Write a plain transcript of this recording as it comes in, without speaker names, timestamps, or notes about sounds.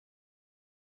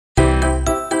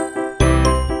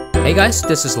Hey guys,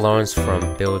 this is Lawrence from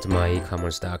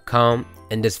BuildMyeCommerce.com.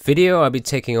 In this video, I'll be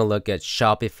taking a look at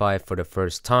Shopify for the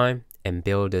first time and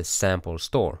build a sample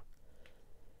store.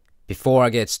 Before I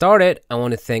get started, I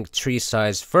want to thank Tree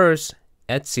Size First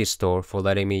Etsy store for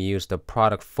letting me use the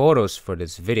product photos for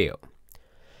this video.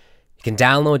 You can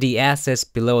download the assets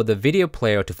below the video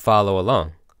player to follow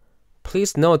along.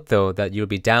 Please note though that you'll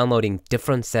be downloading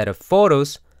different set of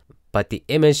photos, but the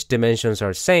image dimensions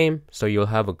are same, so you'll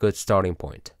have a good starting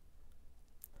point.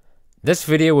 This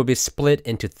video will be split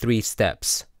into 3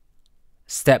 steps.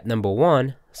 Step number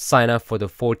 1, sign up for the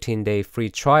 14-day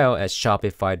free trial at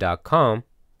Shopify.com.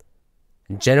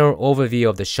 General overview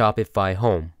of the Shopify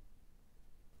home.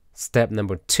 Step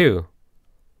number 2,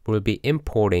 we'll be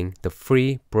importing the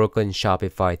free Brooklyn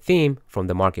Shopify theme from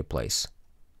the marketplace.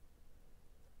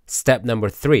 Step number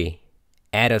 3,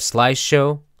 add a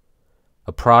slideshow,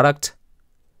 a product,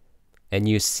 and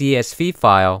use CSV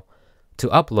file to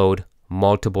upload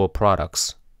multiple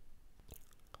products.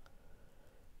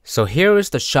 So here is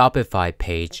the Shopify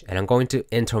page, and I'm going to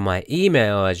enter my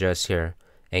email address here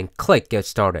and click Get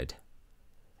Started.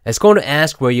 It's going to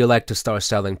ask where you like to start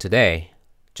selling today.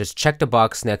 Just check the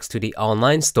box next to the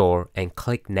online store and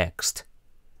click Next.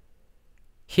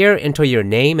 Here, enter your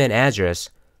name and address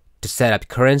to set up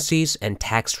currencies and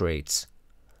tax rates,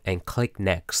 and click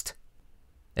Next.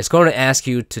 It's going to ask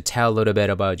you to tell a little bit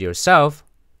about yourself.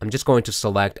 I'm just going to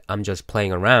select I'm just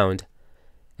playing around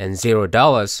and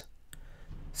 $0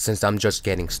 since I'm just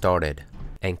getting started,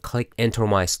 and click Enter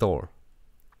My Store.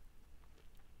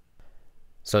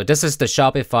 So this is the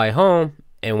Shopify home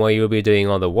and where you'll be doing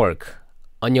all the work.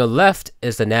 On your left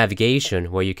is the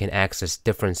navigation where you can access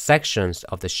different sections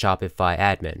of the Shopify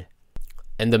admin.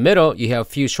 In the middle, you have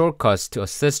a few shortcuts to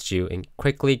assist you in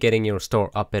quickly getting your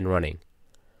store up and running,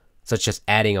 such as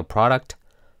adding a product,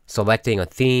 selecting a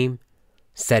theme,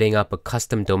 setting up a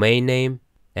custom domain name,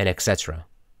 and etc.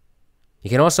 You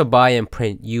can also buy and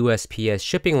print USPS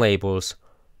shipping labels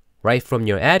right from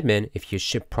your admin if you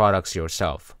ship products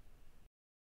yourself.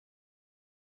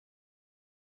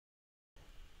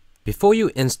 Before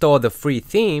you install the free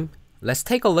theme, let's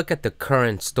take a look at the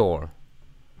current store.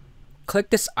 Click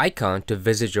this icon to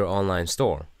visit your online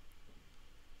store.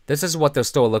 This is what the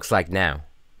store looks like now.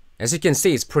 As you can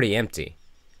see, it's pretty empty.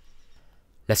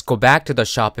 Let's go back to the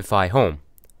Shopify home.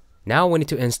 Now we need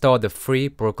to install the free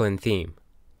Brooklyn theme.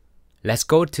 Let's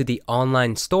go to the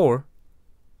online store,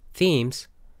 themes,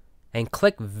 and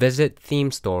click Visit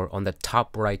Theme Store on the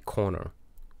top right corner.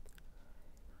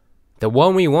 The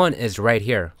one we want is right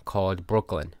here, called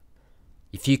Brooklyn.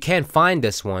 If you can't find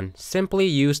this one, simply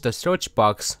use the search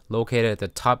box located at the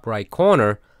top right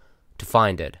corner to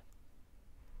find it.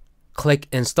 Click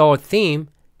Install Theme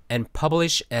and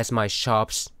Publish as my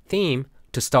shop's theme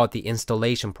to start the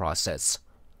installation process.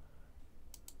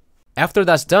 After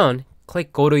that's done,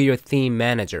 click Go to your theme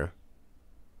manager.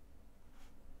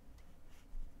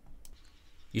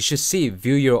 You should see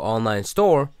View your online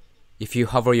store if you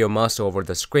hover your mouse over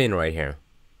the screen right here.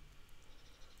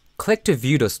 Click to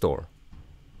view the store.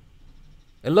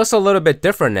 It looks a little bit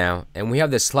different now, and we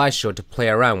have the slideshow to play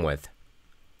around with.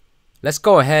 Let's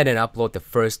go ahead and upload the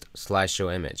first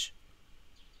slideshow image.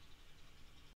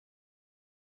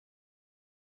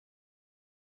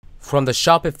 From the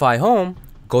Shopify home,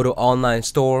 go to Online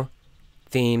Store,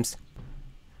 Themes,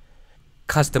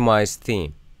 Customize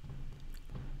Theme.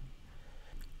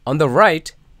 On the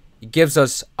right, it gives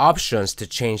us options to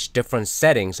change different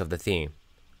settings of the theme.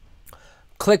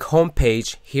 Click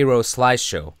Homepage Hero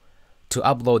Slideshow to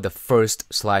upload the first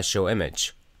slideshow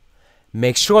image.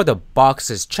 Make sure the box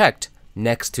is checked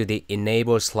next to the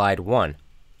Enable Slide 1.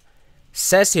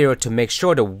 Says here to make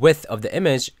sure the width of the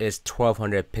image is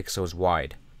 1200 pixels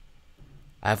wide.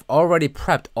 I've already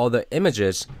prepped all the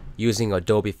images using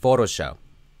Adobe Photoshop,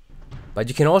 but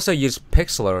you can also use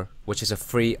Pixlr, which is a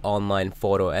free online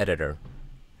photo editor.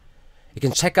 You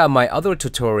can check out my other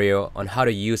tutorial on how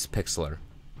to use Pixlr.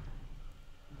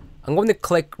 I'm going to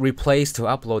click Replace to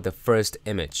upload the first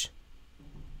image.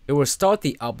 It will start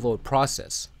the upload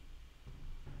process.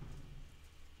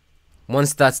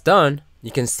 Once that's done,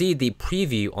 you can see the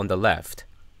preview on the left.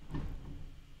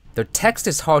 The text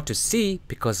is hard to see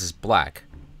because it's black.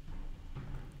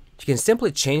 You can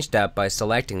simply change that by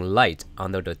selecting light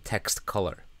under the text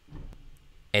color,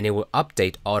 and it will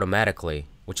update automatically,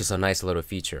 which is a nice little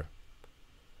feature.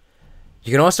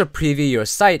 You can also preview your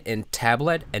site in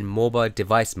tablet and mobile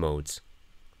device modes.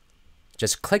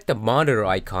 Just click the monitor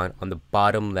icon on the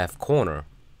bottom left corner.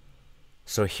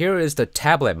 So here is the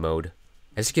tablet mode.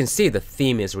 As you can see, the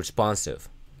theme is responsive,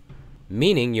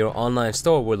 meaning your online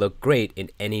store will look great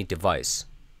in any device.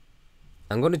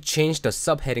 I'm going to change the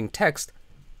subheading text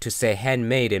to say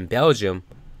handmade in Belgium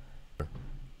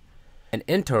and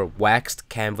enter waxed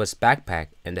canvas backpack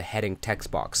in the heading text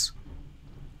box.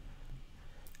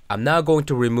 I'm now going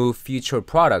to remove featured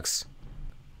products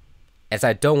as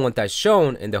I don't want that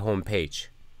shown in the home page.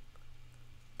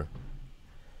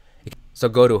 So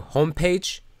go to home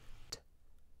page,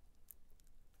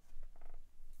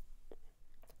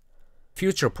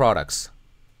 future products,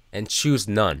 and choose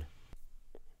none.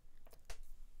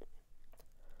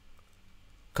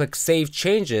 Click Save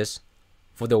Changes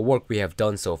for the work we have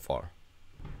done so far.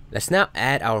 Let's now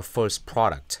add our first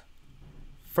product.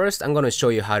 First, I'm going to show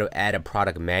you how to add a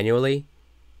product manually,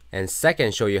 and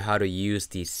second, show you how to use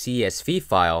the CSV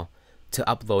file to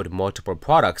upload multiple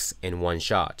products in one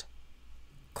shot.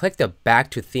 Click the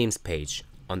Back to Themes page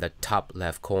on the top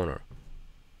left corner.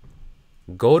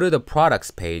 Go to the Products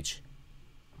page.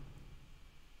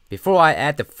 Before I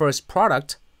add the first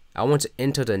product, I want to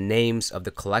enter the names of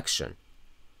the collection.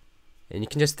 And you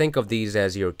can just think of these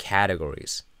as your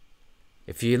categories.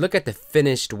 If you look at the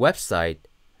finished website,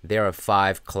 there are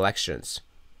 5 collections: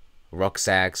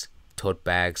 rucksacks, tote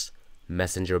bags,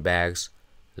 messenger bags,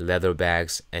 leather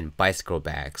bags, and bicycle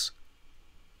bags.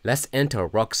 Let's enter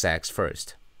rucksacks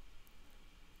first.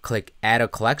 Click Add a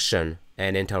Collection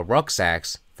and enter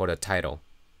rucksacks for the title.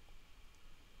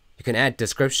 You can add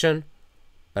description,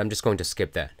 but I'm just going to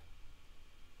skip that.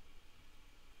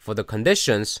 For the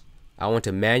conditions, I want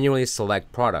to manually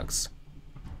select products.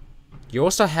 You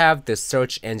also have the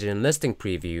search engine listing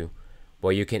preview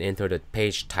where you can enter the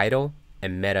page title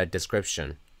and meta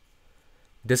description.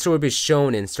 This will be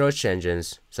shown in search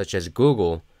engines such as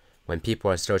Google when people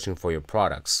are searching for your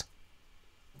products.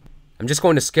 I'm just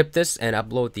going to skip this and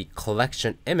upload the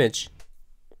collection image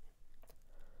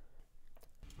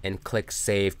and click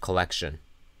Save Collection.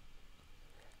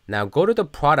 Now go to the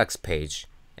products page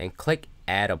and click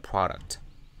Add a Product.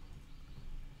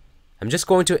 I'm just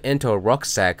going to enter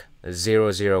rucksack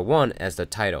 001 as the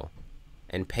title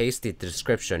and paste the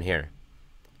description here.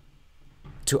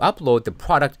 To upload the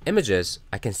product images,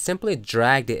 I can simply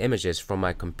drag the images from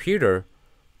my computer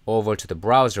over to the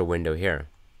browser window here.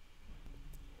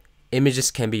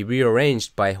 Images can be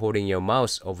rearranged by holding your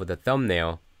mouse over the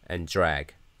thumbnail and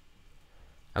drag.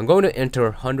 I'm going to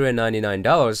enter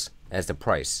 $199 as the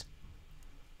price.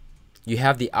 You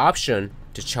have the option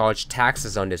to charge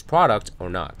taxes on this product or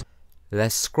not.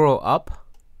 Let's scroll up.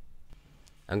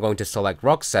 I'm going to select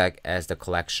rucksack as the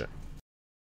collection.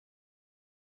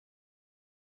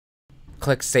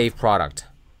 Click Save Product.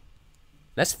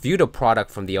 Let's view the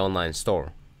product from the online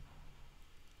store.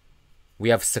 We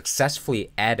have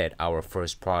successfully added our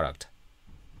first product.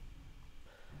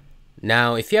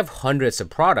 Now, if you have hundreds of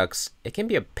products, it can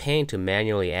be a pain to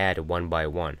manually add one by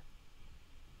one.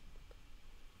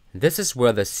 This is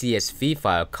where the CSV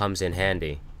file comes in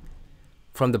handy.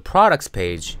 From the products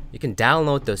page, you can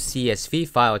download the CSV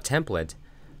file template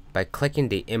by clicking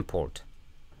the import.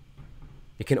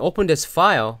 You can open this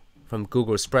file from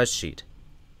Google Spreadsheet.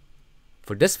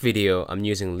 For this video, I'm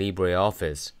using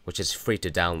LibreOffice, which is free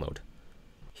to download.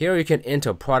 Here you can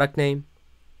enter product name,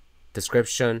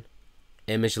 description,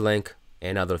 image link,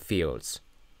 and other fields.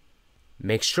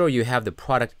 Make sure you have the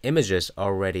product images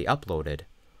already uploaded,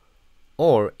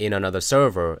 or in another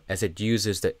server as it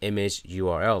uses the image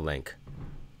URL link.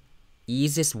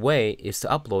 Easiest way is to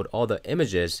upload all the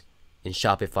images in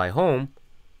Shopify Home,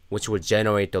 which will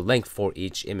generate the link for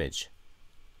each image.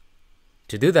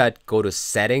 To do that, go to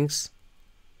Settings,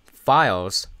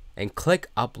 Files, and click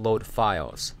Upload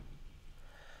Files.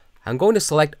 I'm going to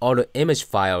select all the image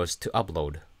files to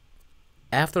upload.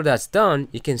 After that's done,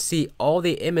 you can see all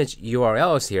the image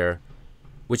URLs here,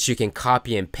 which you can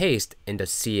copy and paste in the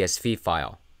CSV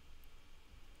file.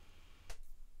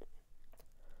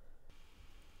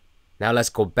 Now let's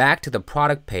go back to the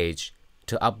product page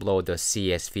to upload the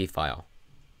CSV file.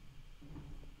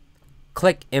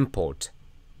 Click Import.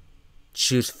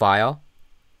 Choose File.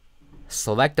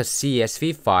 Select the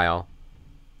CSV file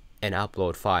and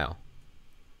Upload File.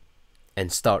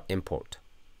 And start import.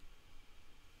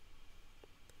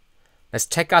 Let's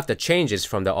check out the changes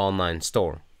from the online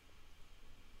store.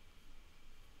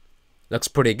 Looks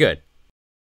pretty good.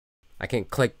 I can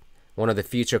click one of the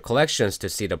feature collections to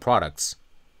see the products.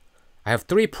 I have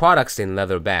 3 products in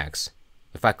leather bags.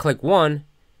 If I click one,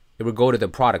 it will go to the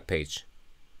product page.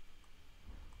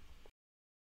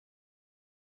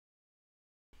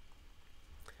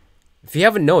 If you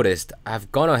haven't noticed,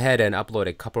 I've gone ahead and uploaded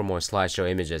a couple more slideshow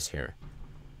images here.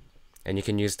 And you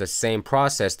can use the same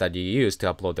process that you used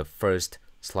to upload the first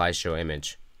slideshow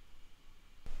image.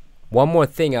 One more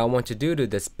thing I want to do to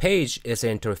this page is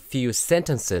enter a few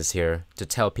sentences here to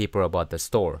tell people about the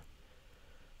store.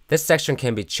 This section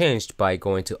can be changed by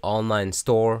going to Online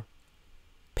Store,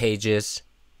 Pages.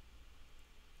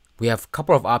 We have a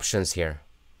couple of options here,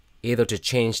 either to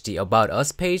change the About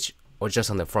Us page or just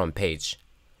on the front page.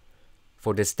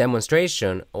 For this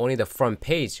demonstration, only the front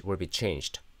page will be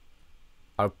changed.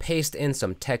 I'll paste in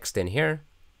some text in here,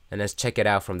 and let's check it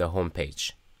out from the home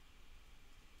page.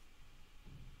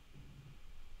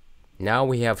 Now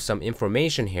we have some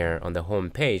information here on the home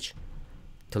page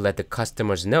to let the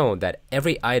customers know that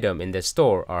every item in the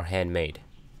store are handmade.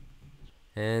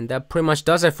 And that pretty much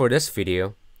does it for this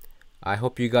video. I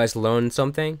hope you guys learned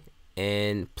something,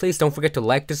 and please don't forget to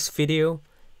like this video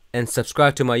and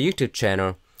subscribe to my YouTube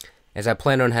channel, as I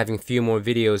plan on having a few more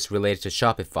videos related to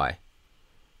Shopify.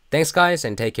 Thanks guys,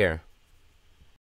 and take care.